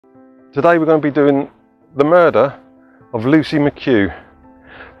Today we're going to be doing the murder of Lucy McHugh,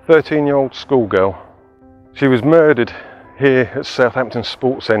 13-year-old schoolgirl. She was murdered here at Southampton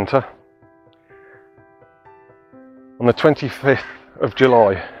Sports Centre on the 25th of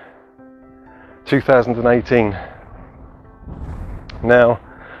July 2018. Now,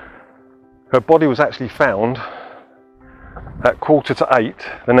 her body was actually found at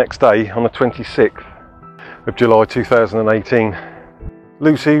 7:45 the next day on the 26th of July 2018.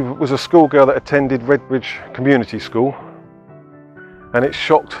 Lucy was a schoolgirl that attended Redbridge Community School, and it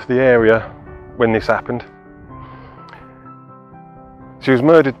shocked the area when this happened. She was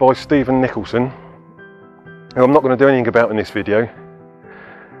murdered by Nicholson, who I'm not going to do anything about in this video.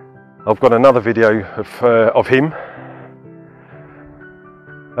 I've got another video of him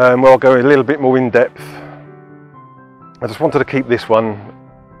where I'll go a little bit more in depth. I just wanted to keep this one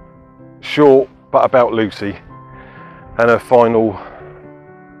short, but about Lucy and her final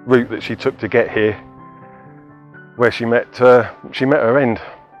route that she took to get here, where she met her end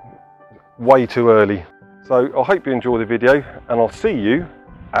way too early. So I hope you enjoy the video, and I'll see you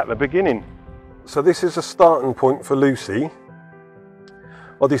at the beginning. So this is a starting point for Lucy.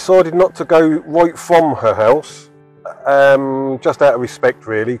 I decided not to go right from her house, just out of respect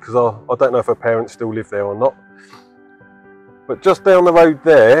really, because I don't know if her parents still live there or not. But just down the road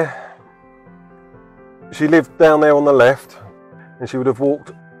there, she lived down there on the left, and she would have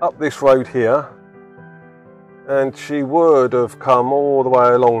walked up this road here, and she would have come all the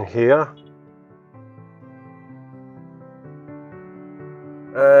way along here,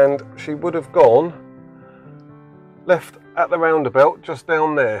 and she would have gone left at the roundabout just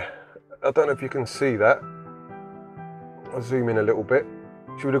down there. I don't know if you can see that. I'll zoom in a little bit.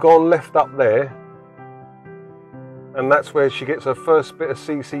 She would have gone left up there, and that's where she gets her first bit of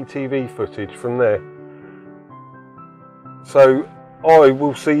CCTV footage from there. So I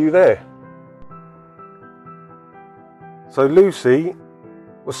will see you there. So Lucy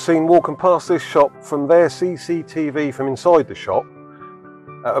was seen walking past this shop from their CCTV from inside the shop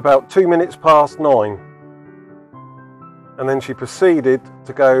at about 9:02, and then she proceeded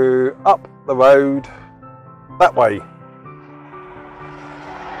to go up the road that way.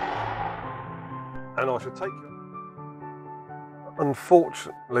 And I should take you.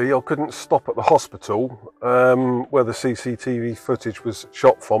 Unfortunately, I couldn't stop at the hospital where the CCTV footage was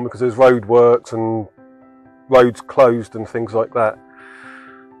shot from, because there's road works and roads closed and things like that.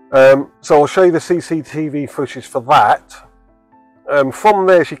 So I'll show you the CCTV footage for that. From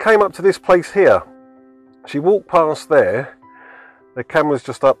there, she came up to this place here. She walked past there. The camera's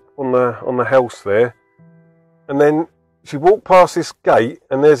just up on the house there, and then she walked past this gate,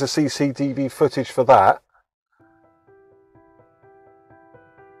 and there's a CCTV footage for that.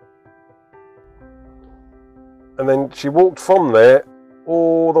 And then she walked from there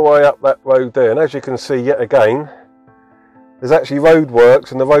all the way up that road there, and as you can see, yet again, there's actually road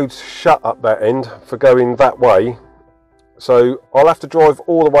works, and the road's shut up that end for going that way. So I'll have to drive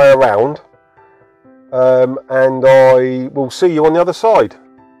all the way around, and I will see you on the other side.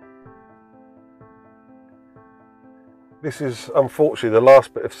 This is unfortunately the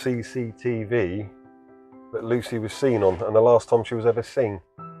last bit of CCTV that Lucy was seen on, and the last time she was ever seen.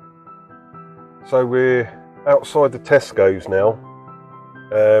 So we're outside the Tesco's now.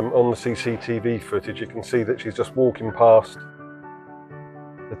 On the CCTV footage you can see that she's just walking past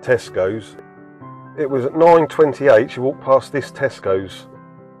the Tesco's. It was at 9:28 she walked past this Tesco's,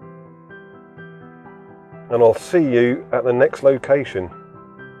 and I'll see you at the next location.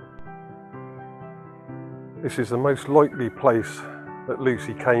 This is the most likely place that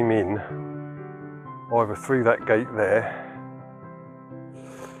Lucy came in, either through that gate there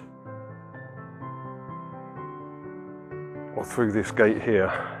or through this gate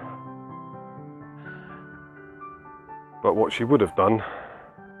here. But what she would have done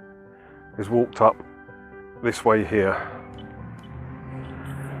is walked up this way here.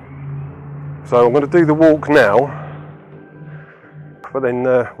 So I'm going to do the walk now, but then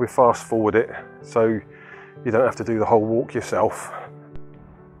we fast forward it so you don't have to do the whole walk yourself.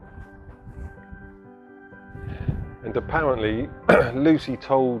 And apparently Lucy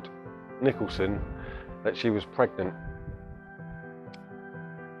told Nicholson that she was pregnant.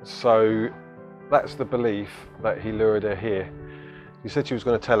 So that's the belief that he lured her here. He said she was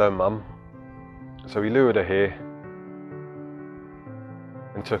going to tell her mum, so he lured her here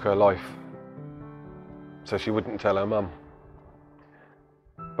and took her life so she wouldn't tell her mum.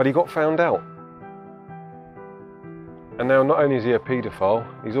 But he got found out, and now not only is he a paedophile,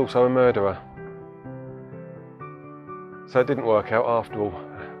 he's also a murderer. So it didn't work out after all,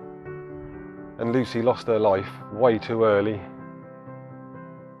 and Lucy lost her life way too early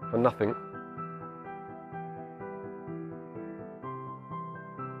for nothing.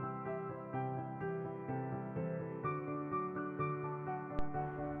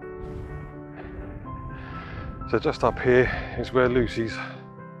 So just up here is where Lucy's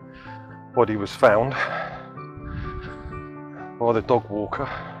body was found by the dog walker.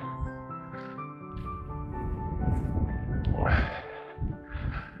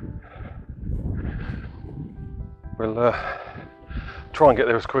 We'll try and get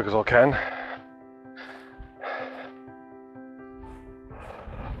there as quick as I can.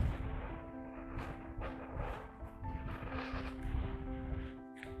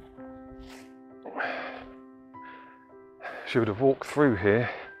 She would have walked through here.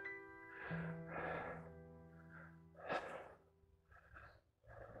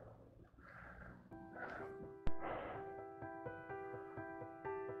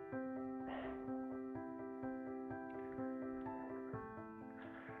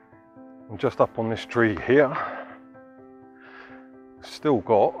 And just up on this tree here, still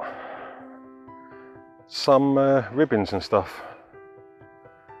got some ribbons and stuff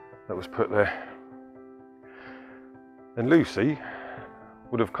that was put there. And Lucy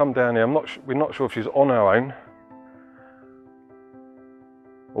would have come down here. We're not sure if she's on her own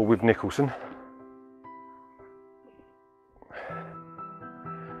or with Nicholson.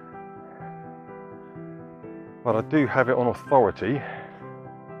 But I do have it on authority.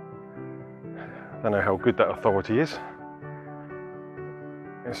 I don't know how good that authority is.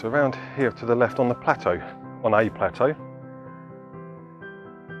 It's around here to the left on the plateau, on a plateau.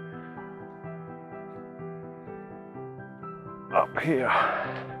 Up here.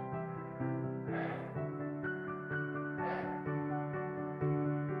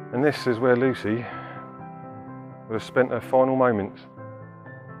 And this is where Lucy would have spent her final moments.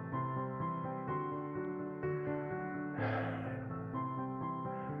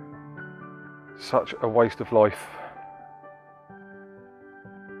 Such a waste of life.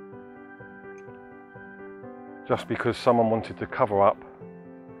 Just because someone wanted to cover up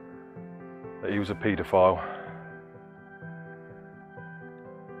that he was a paedophile.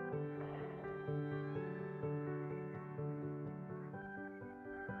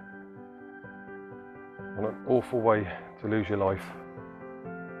 What an awful way to lose your life.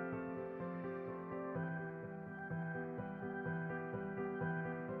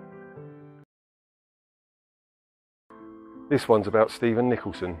 This one's about Stephen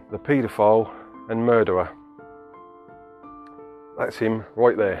Nicholson, the paedophile and murderer. That's him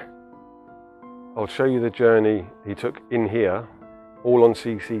right there. I'll show you the journey he took in here, all on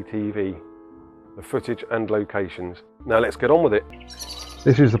CCTV, the footage and locations. Now let's get on with it.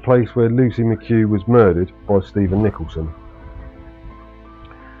 This is the place where Lucy McHugh was murdered by Stephen Nicholson.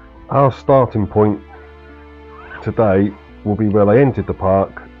 Our starting point today will be where they entered the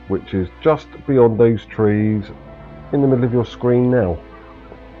park, which is just beyond those trees in the middle of your screen now.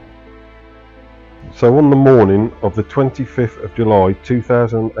 So on the morning of the 25th of July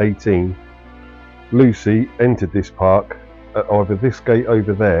 2018, Lucy entered this park at either this gate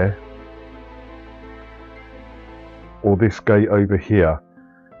over there or this gate over here,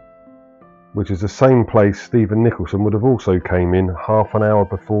 which is the same place Stephen Nicholson would have also came in half an hour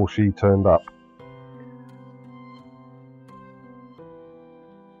before she turned up.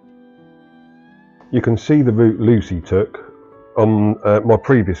 You can see the route Lucy took on my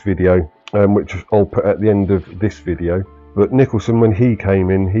previous video, which I'll put at the end of this video. But Nicholson, when he came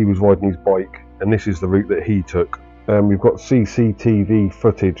in, he was riding his bike, and this is the route that he took. We've got CCTV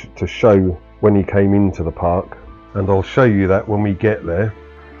footage to show when he came into the park, and I'll show you that when we get there.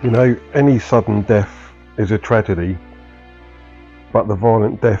 You know, any sudden death is a tragedy, but the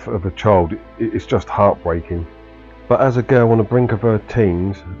violent death of a child is just heartbreaking. But as a girl on the brink of her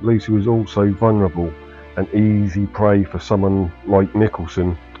teens, Lucy was also vulnerable and easy prey for someone like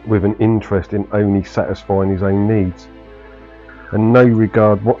Nicholson, with an interest in only satisfying his own needs, and no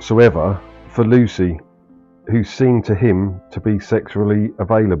regard whatsoever for Lucy, who seemed to him to be sexually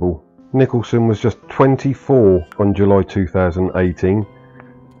available. Nicholson was just 24 on July 2018.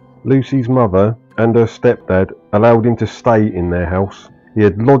 Lucy's mother and her stepdad allowed him to stay in their house. He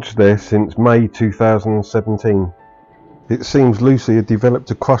had lodged there since May 2017. It seems Lucy had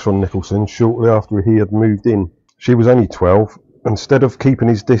developed a crush on Nicholson shortly after he had moved in. She was only 12. Instead of keeping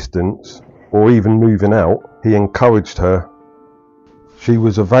his distance or even moving out, he encouraged her. She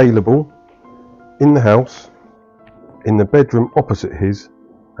was available in the house, in the bedroom opposite his,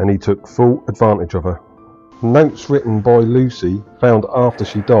 and he took full advantage of her. Notes written by Lucy, found after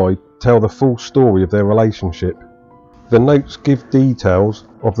she died, tell the full story of their relationship. The notes give details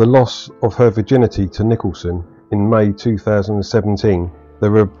of the loss of her virginity to Nicholson in May 2017.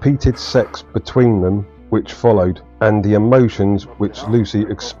 the repeated sex between them which followed, and the emotions which Lucy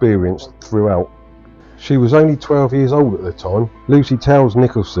experienced throughout. She was only 12 years old at the time. Lucy tells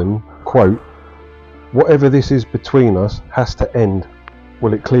Nicholson, quote, "Whatever this is between us has to end."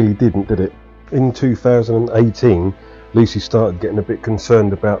 Well, it clearly didn't, did it? In 2018, Lucy started getting a bit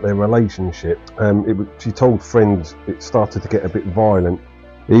concerned about their relationship. She told friends it started to get a bit violent.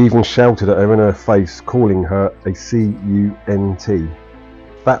 He even shouted at her in her face, calling her a cunt.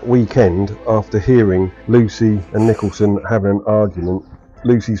 That weekend, after hearing Lucy and Nicholson having an argument,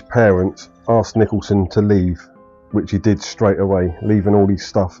 Lucy's parents asked Nicholson to leave, which he did straight away, leaving all his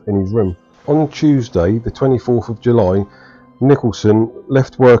stuff in his room. On Tuesday, the 24th of July, Nicholson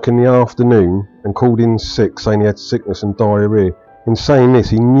left work in the afternoon and called in sick, saying he had sickness and diarrhea. In saying this,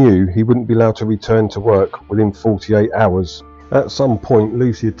 he knew he wouldn't be allowed to return to work within 48 hours. At some point,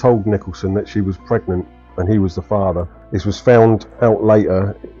 Lucy had told Nicholson that she was pregnant and he was the father. This was found out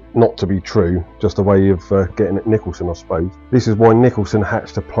later not to be true, just a way of getting at Nicholson, I suppose. This is why Nicholson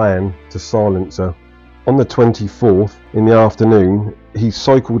hatched a plan to silence her. On the 24th, in the afternoon, he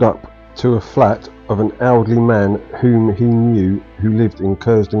cycled up to a flat of an elderly man whom he knew, who lived in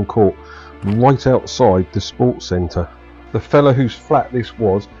Curzon Court, right outside the sports centre. The fella whose flat this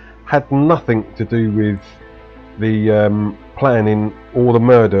was had nothing to do with the planning or the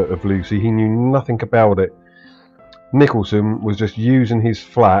murder of Lucy. He knew nothing about it. Nicholson was just using his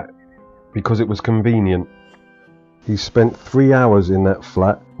flat because it was convenient. He spent 3 hours in that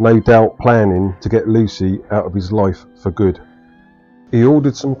flat, no doubt planning to get Lucy out of his life for good. He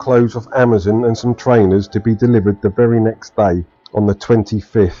ordered some clothes off Amazon and some trainers to be delivered the very next day, on the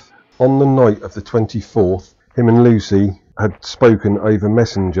 25th. On the night of the 24th, him and Lucy had spoken over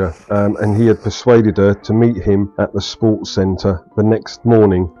Messenger, and he had persuaded her to meet him at the sports centre the next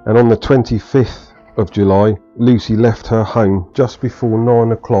morning. And on the 25th of July, Lucy left her home just before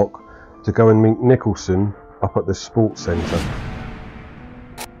 9 o'clock to go and meet Nicholson up at the sports centre.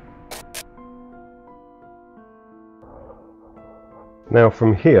 Now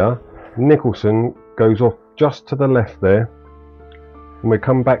from here, Nicholson goes off just to the left there, and we'll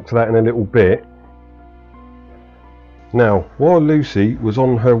come back to that in a little bit. Now, while Lucy was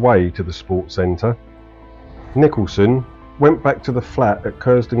on her way to the sports centre, Nicholson went back to the flat at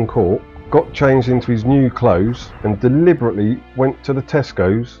Curzon Court, got changed into his new clothes, and deliberately went to the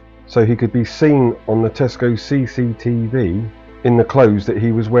Tesco's so he could be seen on the Tesco's CCTV in the clothes that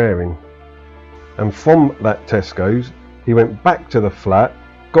he was wearing. And from that Tesco's, he went back to the flat,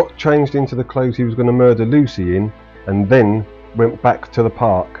 got changed into the clothes he was going to murder Lucy in, and then went back to the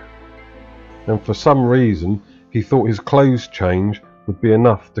park. And for some reason, he thought his clothes change would be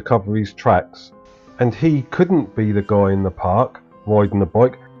enough to cover his tracks. And he couldn't be the guy in the park riding the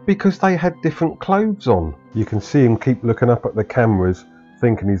bike because they had different clothes on. You can see him keep looking up at the cameras,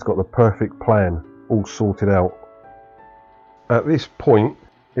 thinking he's got the perfect plan all sorted out. At this point,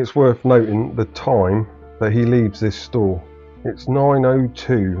 it's worth noting the time that he leaves this store. It's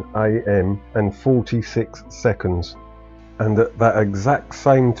 9:02 AM and 46 seconds. And at that exact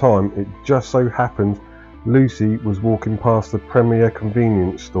same time, it just so happens Lucy was walking past the Premier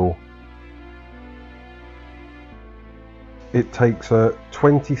convenience store. It takes her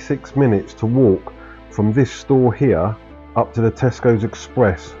 26 minutes to walk from this store here up to the Tesco's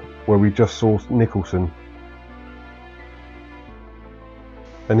Express where we just saw Nicholson.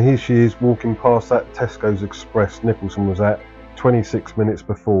 And here she is walking past that Tesco's Express Nicholson was at 26 minutes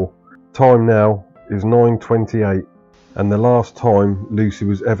before. Time now is 9:28, and the last time Lucy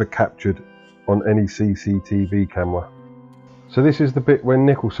was ever captured on any CCTV camera. So this is the bit when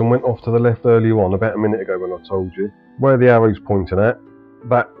Nicholson went off to the left earlier on, about a minute ago when I told you. Where the arrow's pointing at,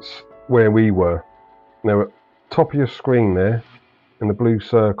 that's where we were. Now at the top of your screen there, in the blue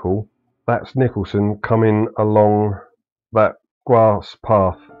circle, that's Nicholson coming along that grass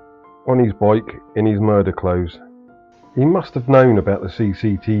path on his bike in his murder clothes. He must have known about the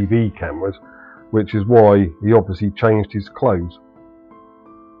CCTV cameras, which is why he obviously changed his clothes.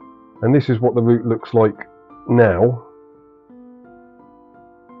 And this is what the route looks like now,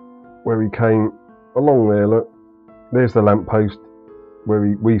 where he came along there. Look, there's the lamppost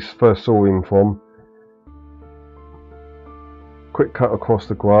where we first saw him from. Quick cut across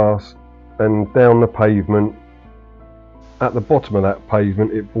the grass and down the pavement. At the bottom of that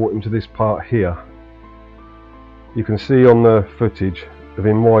pavement, it brought him to this part here. You can see on the footage of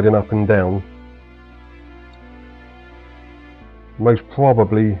him riding up and down, most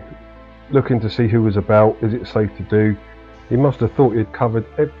probably looking to see who was about. Is it safe to do? He must have thought he'd covered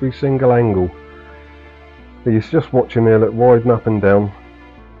every single angle. He's just watching there, look, riding up and down,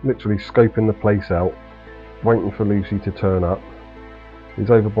 literally scoping the place out, waiting for Lucy to turn up. is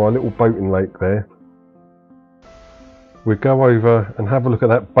over by a little boating lake there. We'll go over and have a look at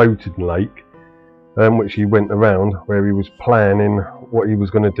that boating lake, which he went around, where he was planning what he was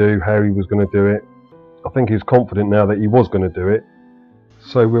going to do, how he was going to do it. I think he was confident now that he was going to do it.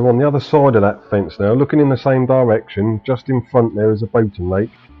 So we're on the other side of that fence now, looking in the same direction. Just in front there is a boating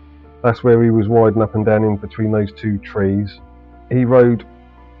lake. That's where he was riding up and down in between those two trees. He rode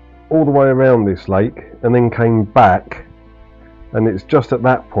all the way around this lake and then came back, and it's just at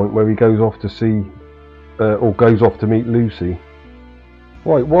that point where he goes off to see or goes off to meet Lucy.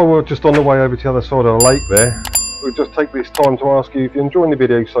 Right, while we're just on the way over to the other side of the lake there, we'll just take this time to ask you, if you're enjoying the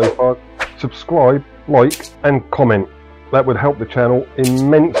video so far, subscribe, like and comment. That would help the channel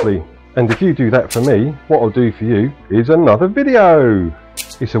immensely. And if you do that for me, what I'll do for you is another video.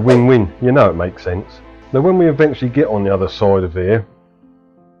 It's a win-win, you know it makes sense. Now when we eventually get on the other side of here,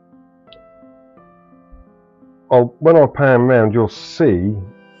 when I pan round, you'll see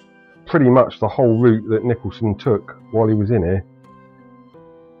pretty much the whole route that Nicholson took while he was in here.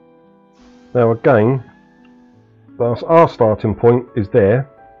 Now again, our starting point is there.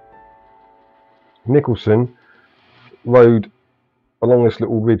 Nicholson rode along this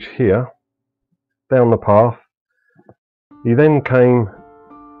little ridge here, down the path. He then came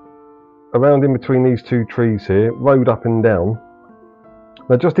around in between these two trees here, rode up and down.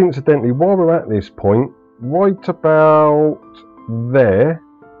 Now just incidentally, while we're at this point, right about there,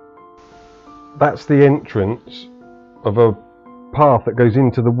 that's the entrance of a path that goes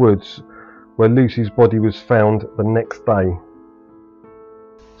into the woods where Lucy's body was found the next day.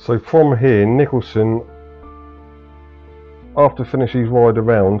 So from here, Nicholson, after finishing his ride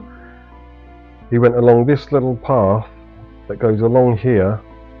around, he went along this little path that goes along here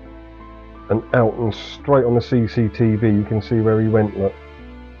and out and straight on the CCTV. You can see where he went. Look,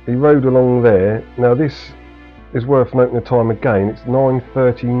 he rode along there. Now this is worth noting the time again. It's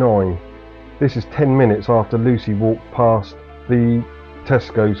 9:39. This is 10 minutes after Lucy walked past the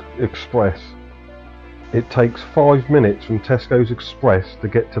Tesco's Express. It takes 5 minutes from Tesco's Express to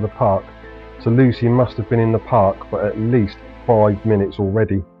get to the park, so Lucy must have been in the park for at least 5 minutes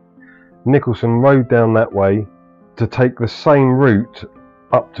already. Nicholson rode down that way to take the same route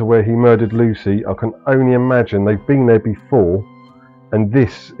up to where he murdered Lucy. I can only imagine they've been there before, and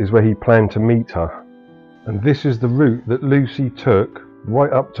this is where he planned to meet her. And this is the route that Lucy took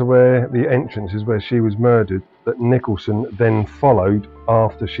right up to where the entrance is where she was murdered, that Nicholson then followed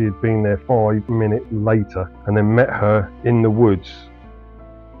after she had been there 5 minutes later, and then met her in the woods.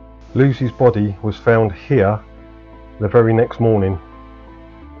 Lucy's body was found here the very next morning.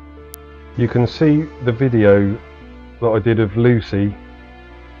 You can see the video that I did of Lucy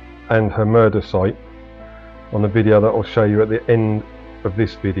and her murder site on the video that I'll show you at the end of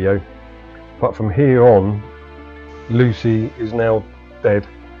this video. But from here on, Lucy is now dead,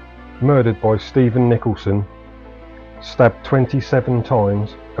 murdered by Stephen Nicholson, stabbed 27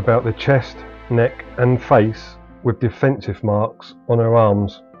 times about the chest, neck and face, with defensive marks on her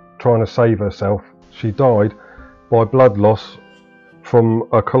arms, trying to save herself. She died by blood loss from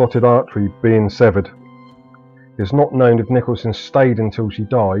a carotid artery being severed. It's not known if Nicholson stayed until she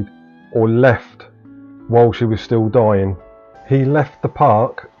died or left while she was still dying. He left the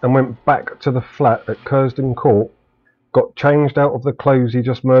park and went back to the flat at Curzon Court, got changed out of the clothes he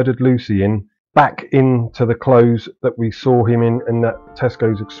just murdered Lucy in, back into the clothes that we saw him in that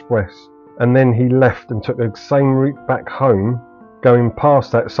Tesco's Express, and then he left and took the same route back home, going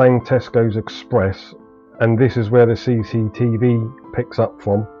past that same Tesco's Express, and this is where the CCTV picks up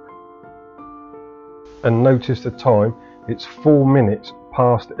from. And notice the time, it's 4 minutes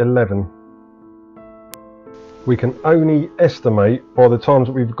past 11. We can only estimate by the times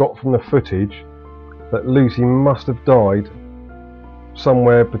that we've got from the footage that Lucy must have died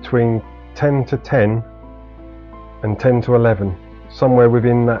somewhere between 10 to 10 and 10 to 11, somewhere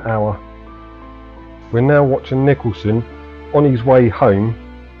within that hour. We're now watching Nicholson on his way home,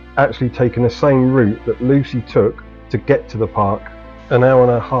 actually taking the same route that Lucy took to get to the park an hour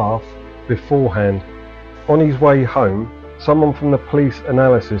and a half beforehand. On his way home, someone from the police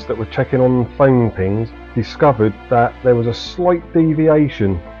analysis that were checking on phone pings discovered that there was a slight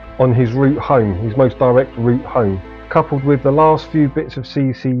deviation on his route home, his most direct route home, coupled with the last few bits of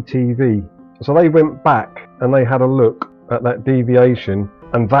CCTV. So they went back and they had a look at that deviation,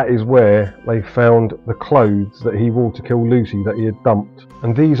 and that is where they found the clothes that he wore to kill Lucy that he had dumped.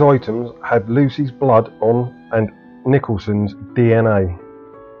 And these items had Lucy's blood on and Nicholson's DNA.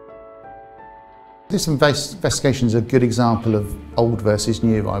 This investigation is a good example of old versus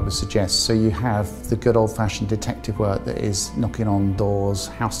new, I would suggest. So you have the good old-fashioned detective work that is knocking on doors,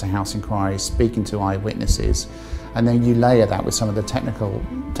 house-to-house inquiries, speaking to eyewitnesses, And then you layer that with some of the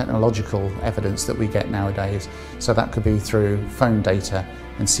technological evidence that we get nowadays. So that could be through phone data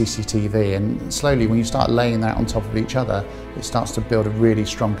and CCTV, and slowly when you start laying that on top of each other, it starts to build a really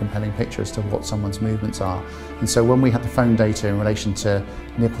strong, compelling picture as to what someone's movements are. And so when we had the phone data in relation to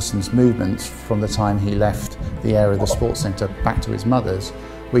Nicholson's movements from the time he left the area of the sports centre back to his mother's,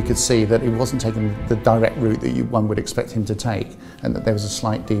 we could see that he wasn't taking the direct route that one would expect him to take, and that there was a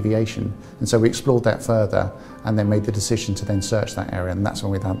slight deviation. And so we explored that further and then made the decision to then search that area, and that's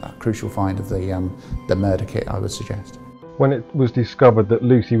when we had that crucial find of the murder kit, I would suggest. When it was discovered that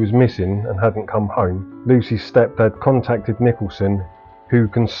Lucy was missing and hadn't come home, Lucy's stepdad contacted Nicholson, who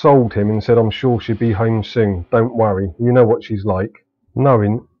consoled him and said, "I'm sure she'll be home soon, don't worry, you know what she's like,"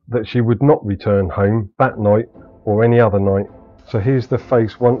 knowing that she would not return home that night or any other night. So here's the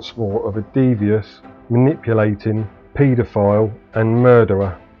face once more of a devious, manipulating paedophile and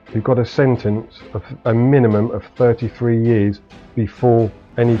murderer who got a sentence of a minimum of 33 years before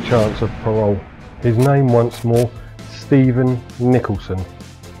any chance of parole. His name once more, Stephen Nicholson.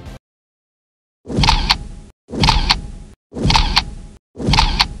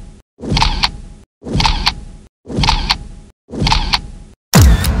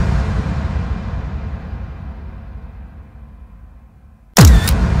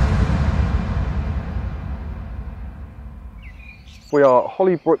 We are at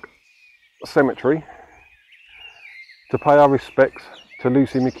Hollybrook Cemetery to pay our respects to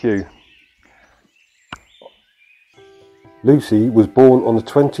Lucy McHugh. Lucy was born on the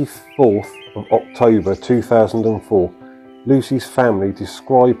 24th of October 2004. Lucy's family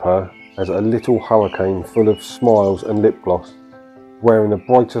describe her as a little hurricane full of smiles and lip gloss, wearing the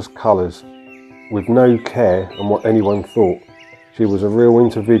brightest colours, with no care on what anyone thought. She was a real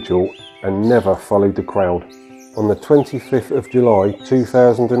individual and never followed the crowd. On the 25th of July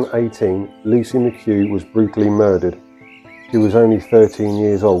 2018, Lucy McHugh was brutally murdered. She was only 13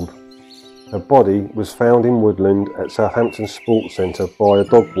 years old. Her body was found in woodland at Southampton Sports Centre by a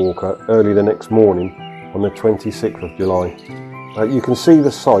dog walker early the next morning on the 26th of July. You can see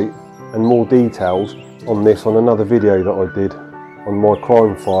the site and more details on this on another video that I did on my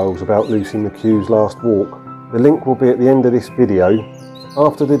crime files about Lucy McHugh's last walk. The link will be at the end of this video.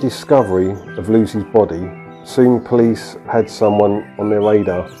 After the discovery of Lucy's body, soon police had someone on their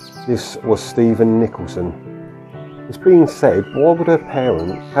radar. This was Stephen Nicholson. It's being said, why would her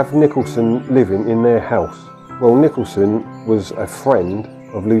parents have Nicholson living in their house? Well, Nicholson was a friend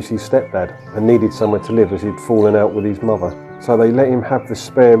of Lucy's stepdad and needed somewhere to live as he'd fallen out with his mother. So they let him have the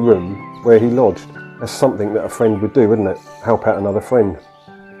spare room where he lodged. That's something that a friend would do, wouldn't it? Help out another friend.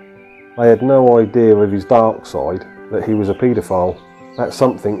 They had no idea of his dark side, that he was a paedophile. That's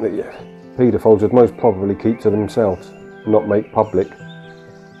something that paedophiles would most probably keep to themselves, not make public.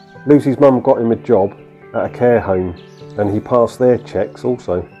 Lucy's mum got him a job at a care home and he passed their checks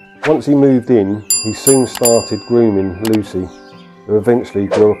also. Once he moved in, he soon started grooming Lucy, who eventually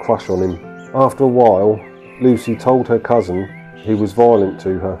grew a crush on him. After a while, Lucy told her cousin he was violent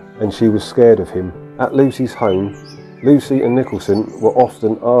to her and she was scared of him. At Lucy's home, Lucy and Nicholson were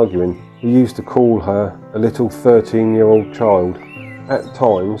often arguing. He used to call her a little 13-year-old child. At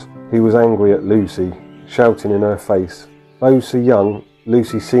times, he was angry at Lucy, shouting in her face. Though so young,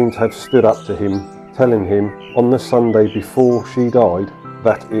 Lucy seemed to have stood up to him, telling him on the Sunday before she died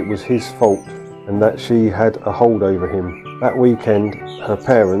that it was his fault and that she had a hold over him. That weekend, her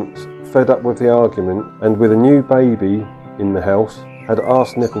parents, fed up with the argument and with a new baby in the house, had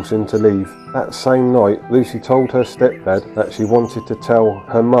asked Nicholson to leave. That same night, Lucy told her stepdad that she wanted to tell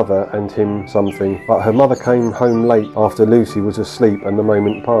her mother and him something, but her mother came home late after Lucy was asleep and the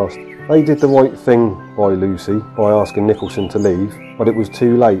moment passed. They did the right thing by Lucy by asking Nicholson to leave, but it was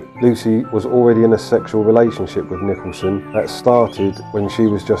too late. Lucy was already in a sexual relationship with Nicholson that started when she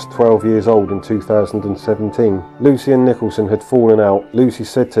was just 12 years old in 2017. Lucy and Nicholson had fallen out. Lucy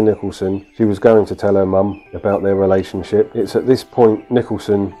said to Nicholson she was going to tell her mum about their relationship. It's at this point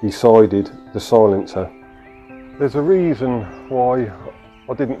Nicholson decided to silence her. There's a reason why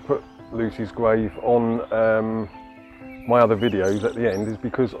I didn't put Lucy's grave on my other videos at the end, is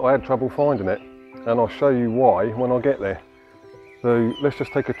because I had trouble finding it, and I'll show you why when I get there. So let's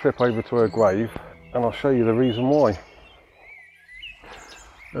just take a trip over to her grave and I'll show you the reason why.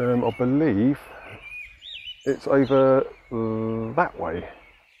 I believe it's over that way,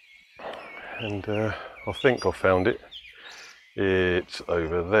 and I think I found it. It's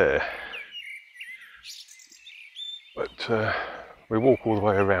over there, but we walk all the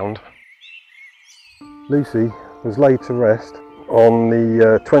way around. Lucy was laid to rest on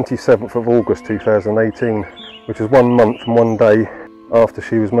the 27th of August 2018, which is 1 month and 1 day after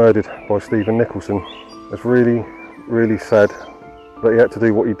she was murdered by Stephen Nicholson. It's really, really sad that he had to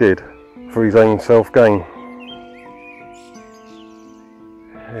do what he did for his own self-gain.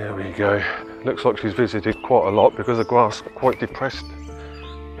 Here we go. Looks like she's visited quite a lot because the grass is quite depressed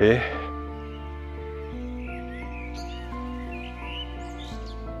here.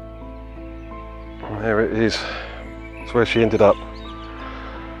 And there it is. It's where she ended up.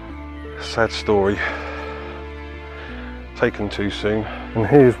 Sad story. Taken too soon. And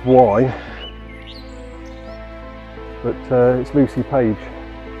here's why. But it's Lucy Page.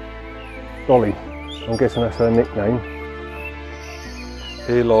 Dolly. I'm guessing that's her nickname.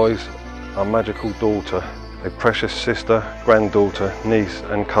 Here lies our magical daughter, a precious sister, granddaughter, niece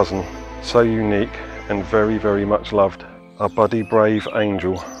and cousin. So unique and very, very much loved. Our buddy brave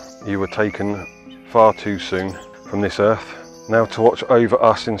angel, you were taken far too soon from this earth. Now to watch over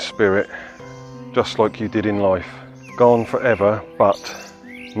us in spirit, just like you did in life. Gone forever, but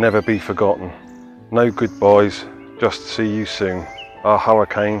never be forgotten. No goodbyes, just see you soon. Our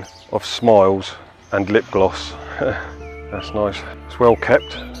hurricane of smiles and lip gloss. That's nice. It's well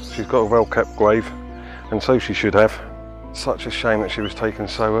kept. She's got a well kept grave, and so she should have. Such a shame that she was taken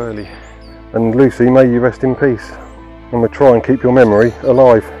so early. And Lucy, may you rest in peace. And we'll try and keep your memory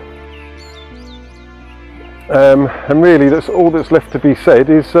alive. And really, that's all that's left to be said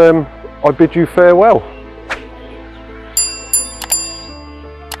is I bid you farewell.